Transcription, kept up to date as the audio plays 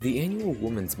The annual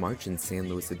Women's March in San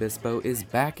Luis Obispo is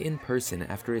back in person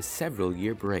after a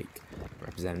several-year break.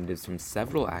 Representatives from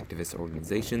several activist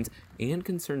organizations and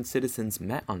concerned citizens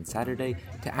met on Saturday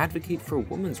to advocate for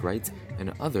women's rights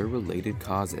and other related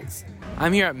causes.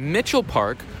 I'm here at Mitchell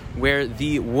Park, where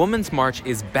the Women's March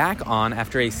is back on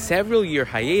after a several-year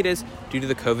hiatus due to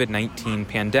the COVID-19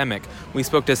 pandemic. We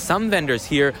spoke to some vendors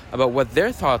here about what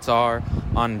their thoughts are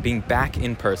on being back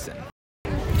in person.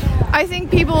 I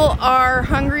think people are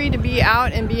hungry to be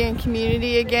out and be in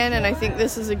community again, and I think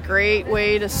this is a great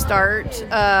way to start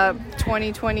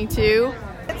 2022.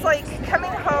 It's like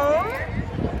coming home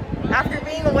after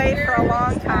being away for a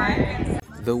long time.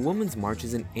 The Women's March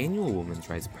is an annual women's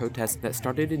rights protest that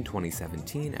started in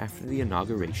 2017 after the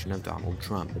inauguration of Donald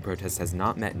Trump. The protest has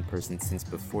not met in person since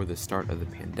before the start of the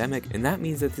pandemic, and that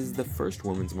means that this is the first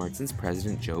Women's March since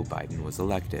President Joe Biden was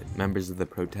elected. Members of the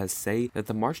protest say that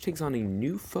the march takes on a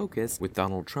new focus with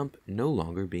Donald Trump no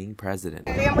longer being president.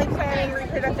 Family planning,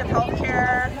 reproductive health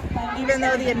care, even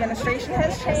though the administration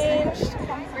has changed,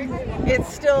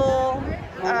 it's still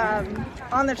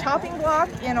on the chopping block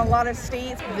in a lot of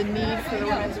states. The need for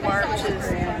the Women's March is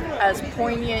as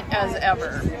poignant as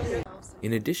ever.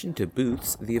 In addition to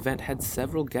booths, the event had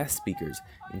several guest speakers,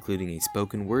 including a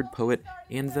spoken word poet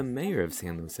and the mayor of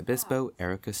San Luis Obispo,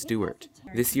 Erica Stewart.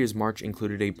 This year's march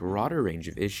included a broader range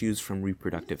of issues from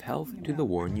reproductive health to the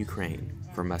war in Ukraine.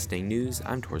 For Mustang News,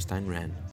 I'm Torstein Wren.